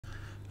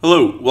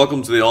Hello,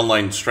 welcome to the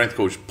Online Strength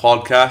Coach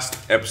Podcast,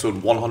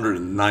 episode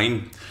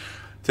 109.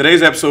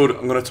 Today's episode,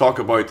 I'm going to talk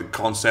about the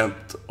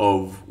concept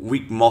of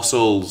weak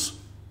muscles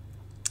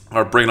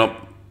or bringing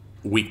up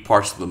weak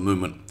parts of the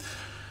movement.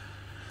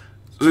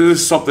 So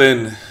this is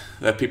something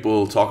that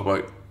people talk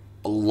about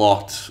a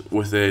lot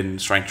within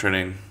strength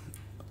training.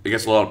 It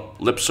gets a lot of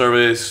lip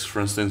service, for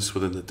instance,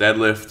 within the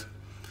deadlift.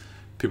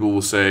 People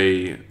will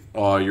say,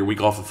 oh, you're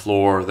weak off the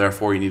floor,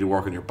 therefore you need to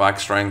work on your back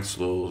strength. So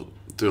they'll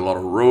do a lot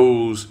of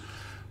rows,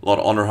 a lot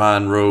of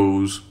underhand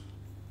rows,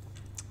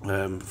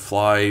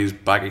 flies,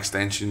 back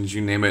extensions,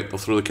 you name it. They'll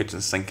throw the kitchen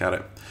sink at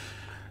it.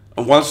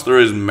 And whilst there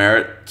is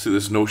merit to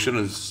this notion,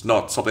 it's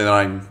not something that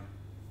I'm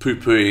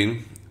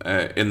poo-pooing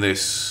in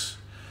this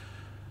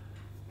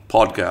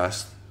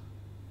podcast.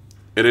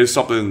 It is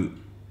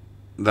something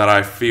that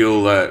I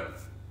feel that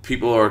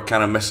people are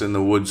kind of missing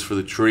the woods for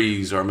the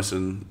trees, or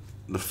missing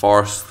the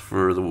forest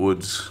for the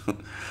woods,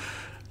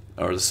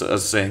 or as the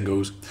saying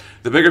goes.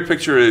 The bigger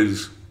picture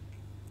is,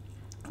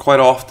 quite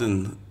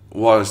often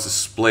what is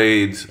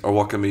displayed or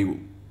what can be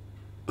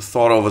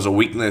thought of as a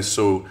weakness.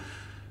 So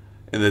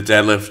in the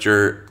deadlift,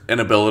 your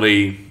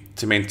inability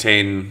to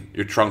maintain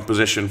your trunk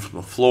position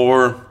from the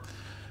floor,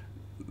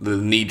 the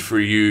need for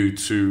you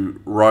to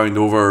round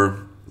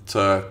over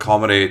to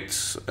accommodate,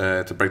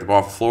 to break the bar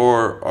off the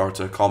floor or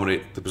to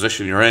accommodate the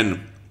position you're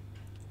in,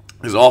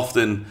 is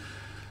often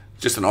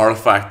just an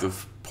artifact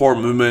of poor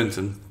movement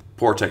and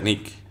poor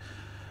technique.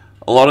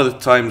 A lot of the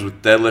times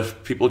with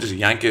deadlift, people just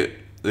yank it.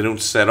 They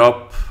don't set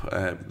up,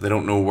 they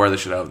don't know where they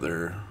should have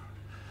their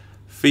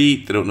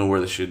feet, they don't know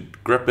where they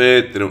should grip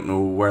it, they don't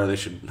know where they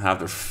should have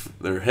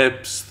their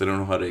hips, they don't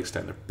know how to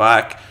extend their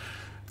back,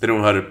 they don't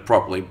know how to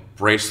properly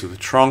brace through the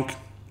trunk.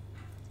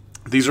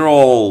 These are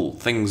all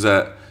things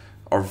that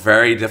are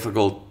very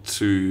difficult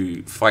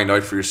to find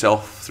out for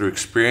yourself through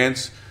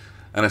experience,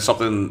 and it's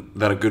something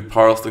that a good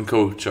powerlifting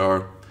coach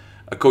or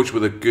a coach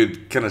with a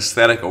good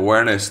kinesthetic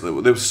awareness, there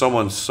was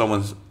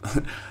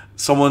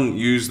someone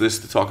used this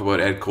to talk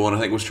about Ed Cohen. I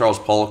think it was Charles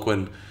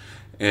Poliquin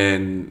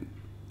in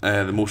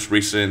the most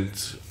recent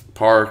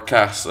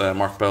Powercast,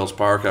 Mark Bell's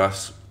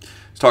Powercast.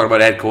 He's talking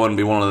about Ed Cohen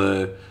being one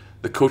of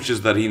the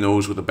coaches that he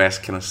knows with the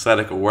best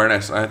kinesthetic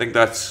awareness. And I think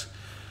that's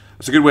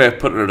a good way of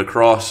putting it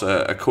across.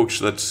 A coach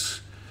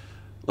that's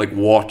like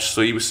watched.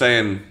 So he was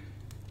saying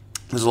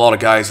there's a lot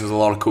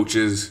of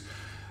coaches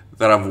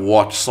that have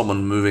watched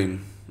someone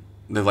moving.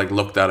 They've like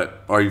looked at it,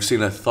 or you've seen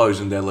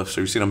 1,000 deadlifts,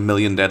 or you've seen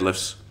 1,000,000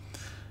 deadlifts.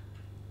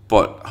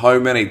 But how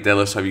many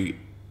deadlifts have you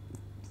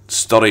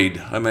studied?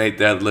 How many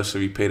deadlifts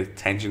have you paid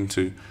attention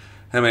to?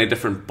 How many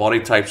different body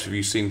types have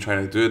you seen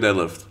trying to do a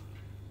deadlift?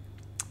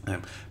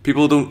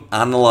 People don't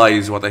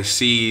analyze what they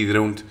see. They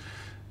don't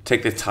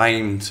take the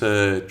time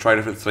to try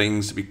different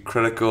things, to be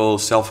critical,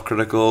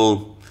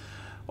 self-critical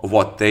of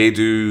what they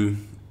do.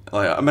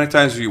 Like, how many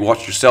times have you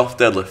watched yourself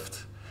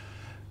deadlift?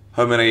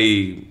 How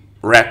many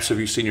reps have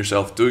you seen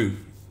yourself do?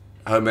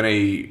 How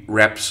many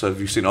reps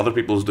have you seen other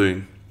people's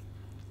doing?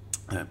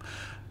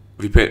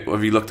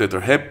 Have you looked at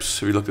their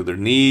hips? Have you looked at their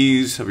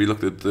knees? Have you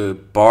looked at the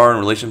bar in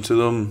relation to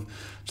them,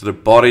 to their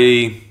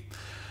body?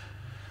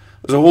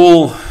 There's a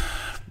whole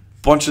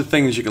bunch of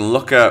things you can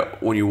look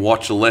at when you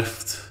watch a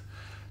lift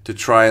to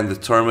try and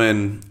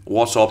determine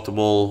what's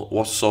optimal,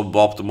 what's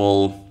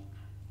suboptimal,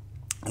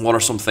 what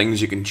are some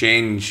things you can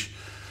change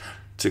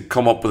to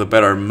come up with a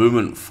better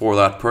movement for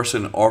that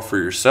person or for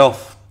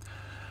yourself.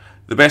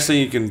 The best thing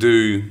you can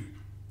do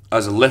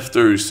as a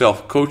lifter who's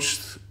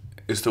self-coached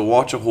is to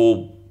watch a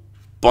whole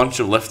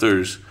bunch of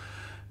lifters.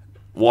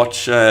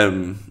 Watch,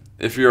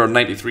 if you're a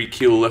 93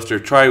 kilo lifter,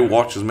 try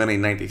watch as many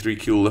 93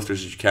 kilo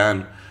lifters as you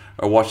can,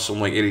 or watch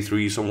some like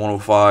 83, some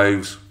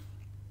 105s.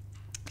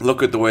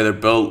 Look at the way they're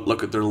built,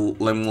 look at their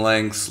limb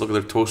lengths, look at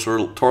their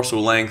torso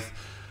length.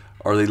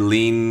 Are they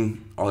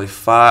lean? Are they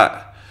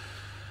fat?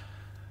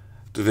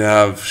 Do they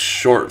have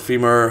short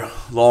femur,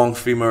 long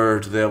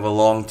femur? Do they have a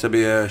long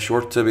tibia,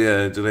 short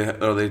tibia?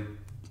 Are they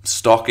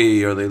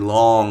stocky? Are they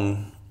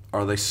long?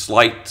 Are they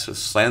slight,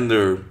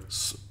 slender?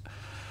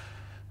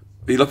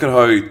 You look at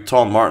how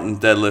Tom Martin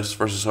deadlifts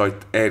versus how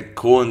Ed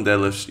Cohen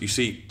deadlifts, you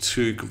see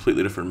two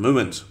completely different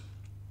movements.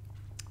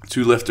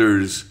 Two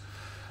lifters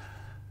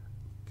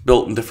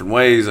built in different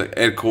ways. Like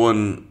Ed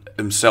Cohen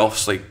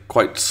himself's like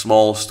quite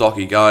small,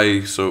 stocky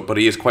guy, but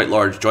he has quite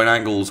large joint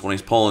angles when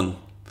he's pulling.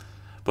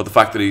 But the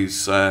fact that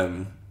he's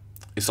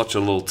such a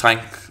little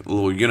tank, a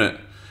little unit,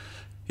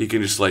 he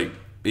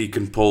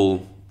can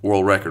pull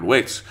world record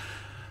weights.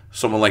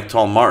 Someone like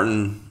Tom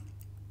Martin,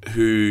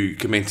 who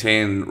can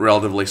maintain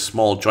relatively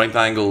small joint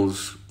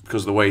angles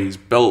because of the way he's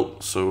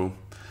built. So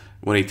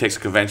when he takes a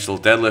conventional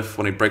deadlift,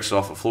 when he breaks it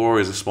off the floor, he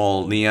has a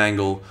small knee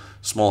angle,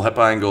 small hip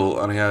angle,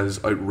 and he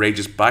has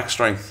outrageous back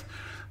strength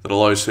that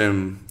allows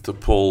him to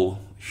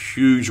pull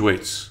huge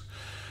weights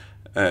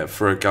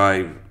for a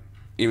guy,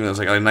 even as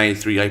like a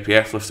 93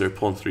 IPF lifter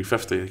pulling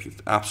 350, like,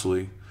 it's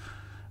absolutely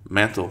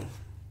mental.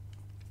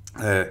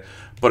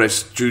 But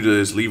it's due to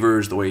his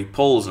levers, the way he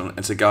pulls, and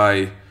it's a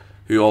guy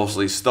who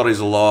obviously studies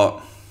a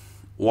lot,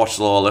 watches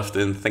a lot of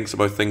lifting, thinks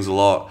about things a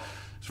lot.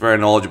 He's a very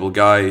knowledgeable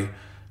guy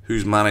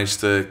who's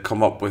managed to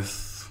come up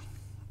with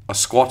a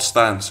squat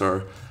stance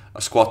or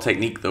a squat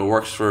technique that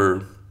works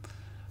for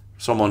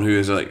someone who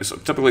is like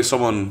typically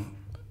someone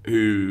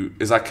who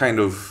is that kind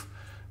of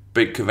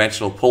big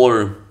conventional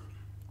puller.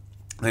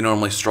 They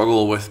normally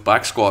struggle with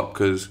back squat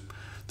because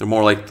they're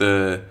more like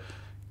the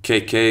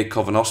KK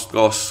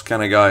Kovanovskos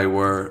kind of guy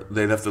where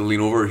they'd have to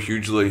lean over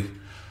hugely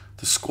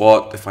to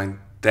squat. They find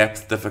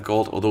depth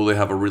difficult, although they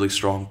have a really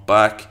strong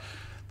back.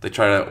 They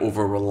try to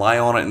over rely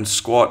on it in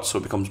squat, so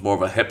it becomes more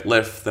of a hip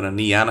lift than a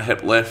knee and a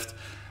hip lift.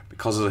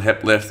 Because of the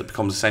hip lift, it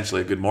becomes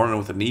essentially a good morning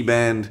with a knee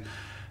bend.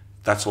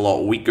 That's a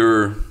lot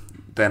weaker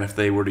than if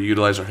they were to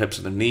utilize their hips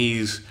and their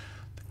knees,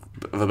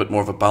 have a bit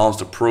more of a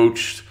balanced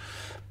approach,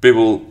 be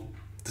able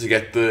to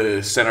get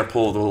the center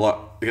pull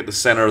of get the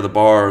center of the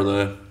bar,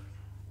 the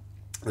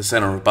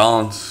center of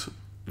balance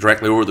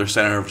directly over their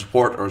center of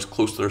support or as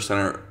close to their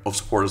center of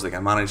support as they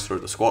can manage through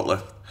the squat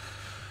lift.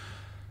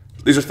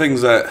 These are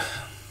things that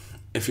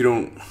if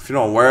you're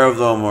not aware of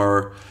them,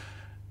 or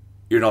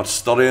you're not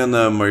studying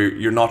them, or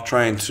you're not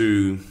trying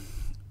to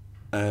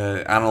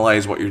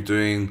analyze what you're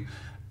doing,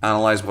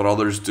 analyze what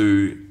others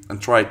do,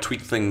 and try to tweak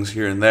things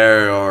here and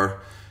there,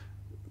 or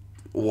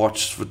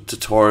watch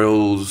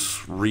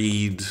tutorials,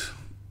 read.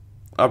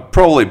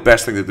 Probably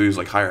best thing to do is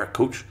like hire a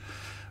coach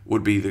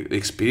would be the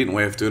expedient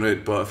way of doing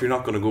it. But if you're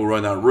not going to go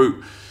around that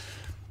route,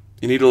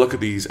 you need to look at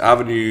these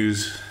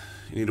avenues.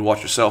 You need to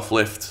watch yourself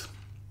lift.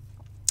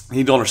 You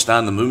need to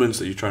understand the movements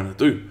that you're trying to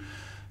do.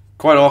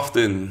 Quite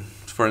often,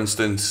 for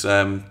instance,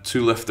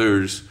 two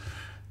lifters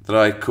that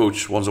I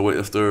coach, one's a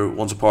weightlifter,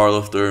 one's a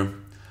powerlifter,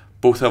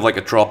 both have like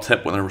a dropped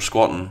hip when they were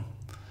squatting.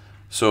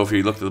 So if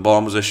you look at the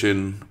bottom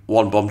position,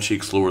 one bum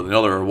cheek's lower than the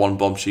other, or one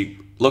bum cheek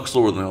looks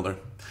lower than the other.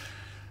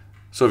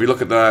 So if you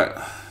look at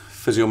that,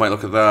 physio might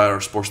look at that, or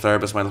a sports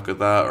therapist might look at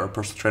that, or a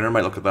personal trainer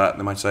might look at that, and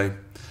they might say,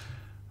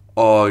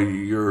 oh,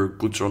 your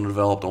glutes are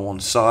underdeveloped on one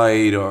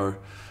side, or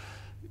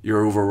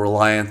you're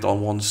over-reliant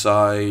on one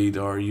side,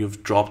 or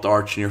you've dropped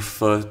arch in your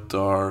foot,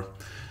 or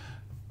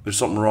there's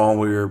something wrong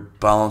with your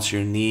balance of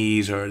your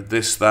knees, or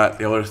this, that,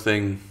 the other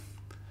thing.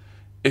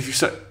 If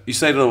you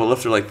say to a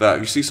lifter like that,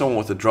 if you see someone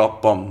with a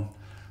drop bum,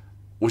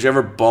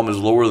 whichever bum is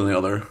lower than the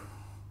other,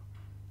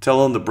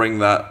 tell them to bring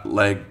that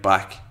leg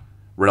back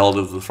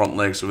relative to the front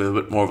leg, so with a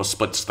bit more of a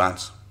split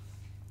stance.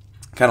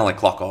 Kind of like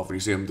clock off when you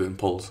see them doing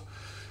pulls.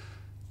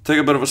 Take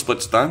a bit of a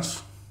split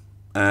stance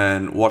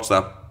and watch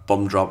that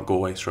bum drop go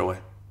away straight away.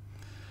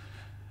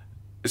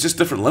 It's just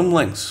different limb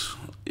lengths.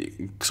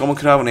 Someone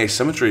could have an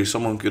asymmetry.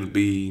 Someone could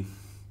be,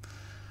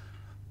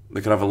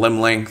 they could have a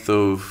limb length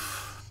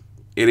of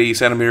 80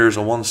 centimeters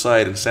on one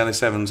side and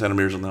 77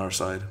 centimeters on the other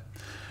side.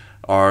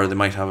 Or they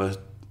might have a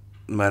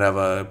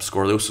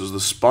scoliosis of the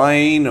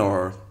spine,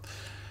 or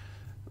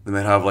they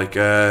might have like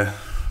a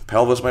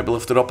pelvis might be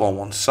lifted up on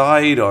one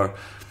side, or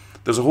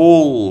there's a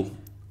whole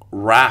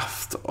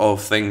raft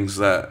of things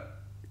that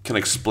can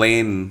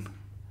explain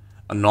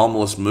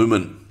anomalous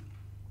movement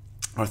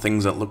or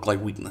things that look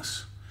like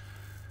weakness.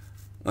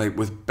 Like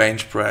with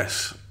bench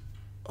press,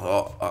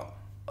 I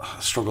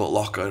struggle at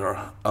lockout,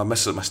 or I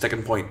miss it at my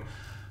sticking point.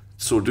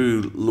 So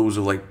do loads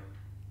of like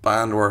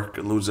band work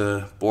and loads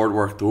of board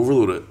work to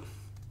overload it.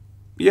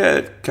 Yeah,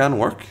 it can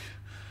work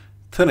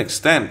to an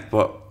extent,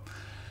 but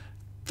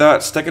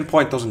that sticking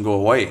point doesn't go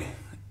away.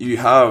 You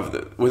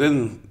have,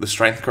 within the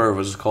strength curve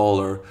as it's called,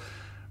 or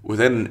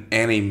within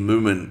any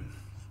movement,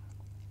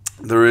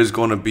 there is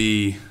going to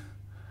be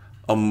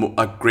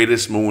a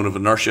greatest moment of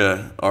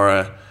inertia, or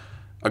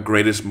a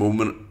greatest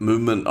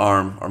movement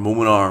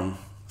arm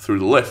through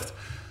the lift.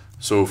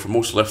 So for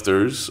most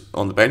lifters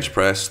on the bench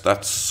press,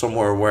 that's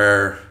somewhere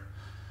where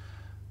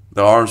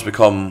the arms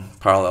become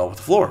parallel with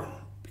the floor,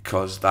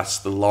 because that's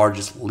the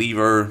largest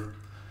lever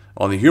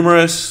on the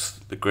humerus,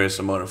 the greatest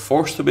amount of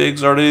force to be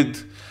exerted.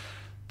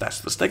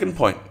 That's the sticking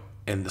point.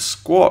 In the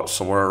squat,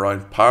 somewhere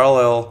around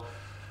parallel,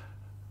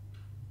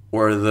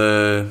 where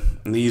the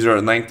knees are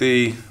at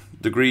 90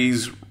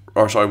 degrees,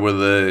 or sorry, where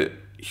the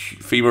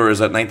femur is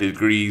at 90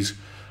 degrees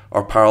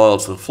or parallel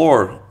to the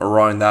floor,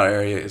 around that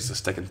area is the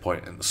sticking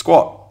point in the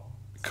squat,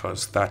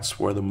 because that's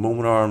where the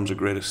moment arms are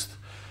greatest.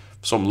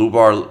 Some low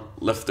bar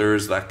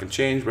lifters that can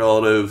change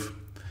relative,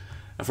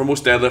 and for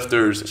most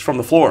deadlifters it's from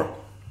the floor,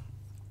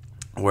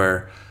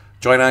 where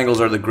joint angles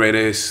are the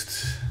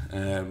greatest,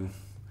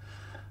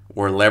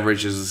 where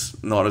leverage is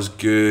not as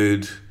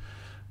good,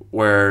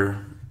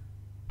 where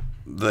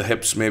the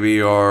hips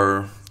maybe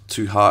are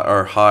too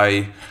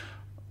high,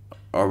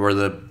 or where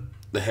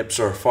the hips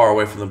are far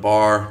away from the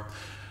bar.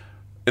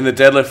 In the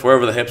deadlift,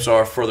 wherever the hips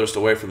are furthest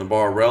away from the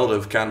bar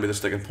relative can be the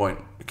sticking point.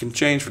 It can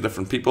change for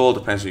different people,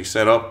 depends how you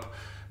set up,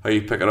 how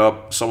you pick it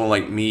up. Someone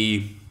like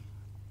me,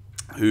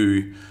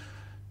 who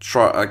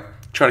try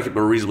to keep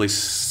a reasonably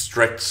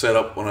strict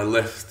setup when I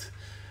lift,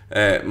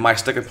 my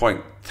sticking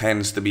point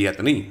tends to be at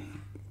the knee,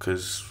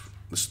 because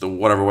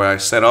whatever way I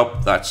set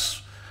up,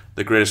 that's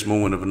the greatest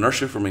moment of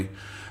inertia for me.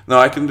 Now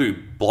I can do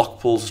block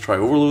pulls to try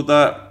to overload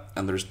that,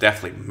 and there's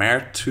definitely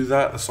merit to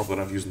that. That's something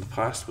I've used in the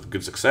past with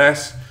good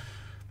success.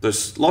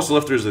 There's lots of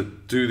lifters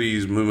that do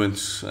these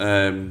movements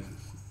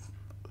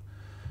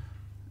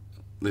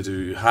They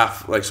do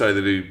they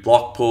do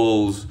block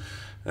pulls,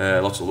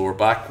 lots of lower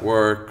back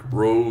work,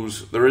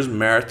 rows. There is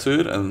merit to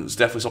it, and it's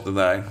definitely something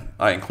that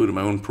I include in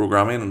my own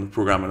programming and the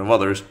programming of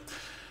others.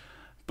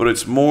 But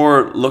it's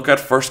more look at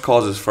first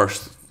causes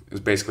first, is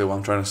basically what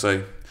I'm trying to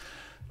say.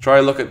 Try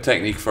look at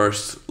technique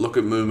first, look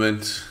at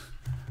movement,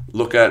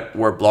 look at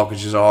where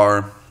blockages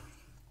are.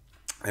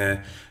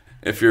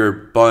 If you're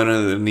bowing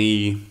into the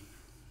knee,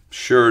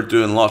 sure,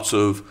 doing lots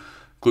of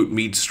glute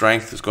med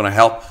strength is going to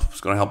help.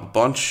 It's going to help a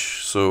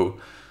bunch. So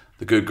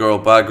the good girl,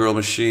 bad girl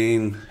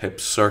machine,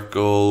 hip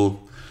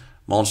circle,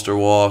 monster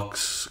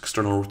walks,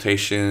 external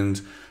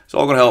rotations. It's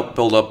all going to help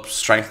build up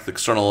strength and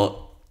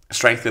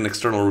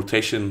external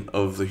rotation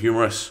of the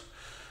humerus,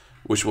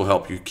 which will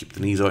help you keep the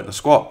knees out in the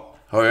squat.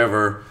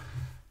 However,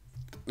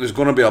 there's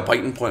going to be a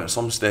biting point at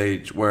some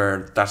stage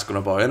where that's going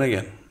to bow in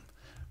again.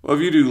 Well,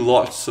 if you do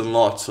lots and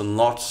lots and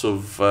lots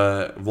of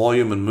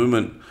volume and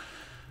movement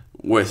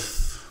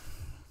with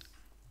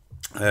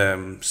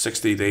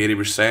 60 to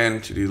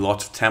 80%, you do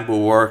lots of tempo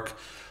work,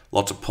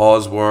 lots of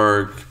pause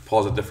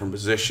at different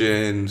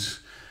positions,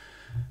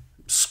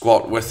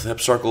 squat with hip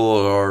circle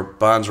or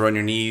bands around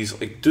your knees.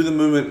 Like, do the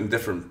movement in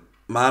different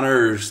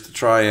manners to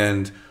try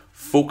and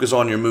focus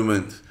on your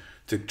movement,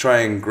 to try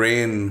and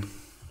grain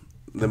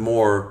the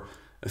more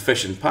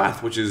efficient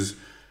path, which is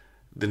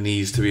the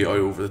knees to be out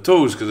over the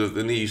toes. Because if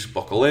the knees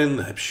buckle in,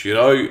 the hips shoot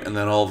out, and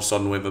then all of a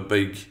sudden we have a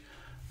big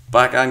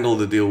back angle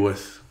to deal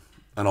with,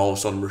 and all of a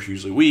sudden we're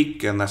hugely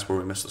weak, and that's where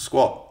we miss the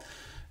squat.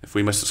 If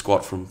we miss the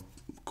squat from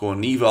going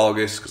knee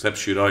valgus because hips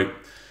shoot out,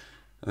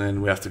 and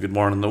then we have to get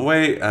more in the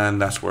way,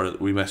 and that's where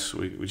we miss.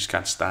 We just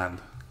can't stand,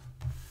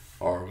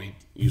 or we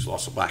use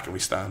lots of back and we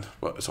stand,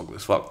 but it's ugly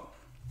as fuck.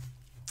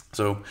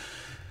 So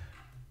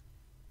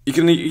you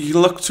can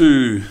look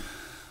to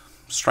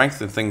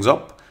strengthen things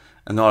up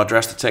and not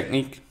address the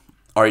technique,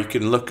 or you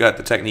can look at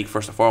the technique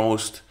first and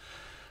foremost,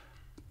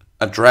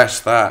 address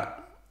that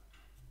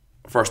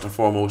first and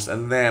foremost,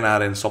 and then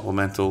add in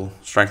supplemental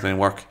strengthening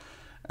work,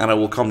 and it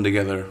will come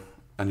together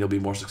and you'll be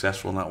more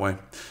successful in that way.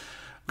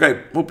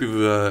 Okay, hope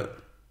you've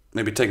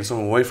maybe taken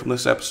something away from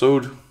this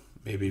episode,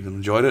 maybe even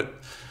enjoyed it.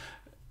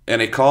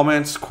 Any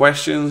comments,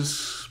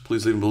 questions,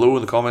 please leave them below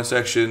in the comment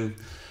section.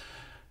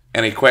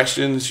 Any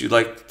questions you'd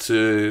like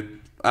to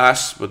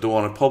ask but don't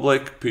want it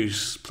public,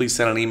 please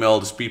send an email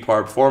to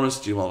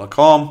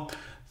speedpowerperformance@gmail.com.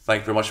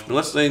 Thank you very much for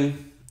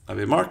listening. I've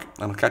been Mark,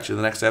 and I'll catch you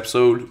in the next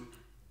episode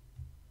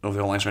of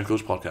the Online Strength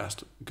Coach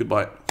Podcast.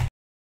 Goodbye.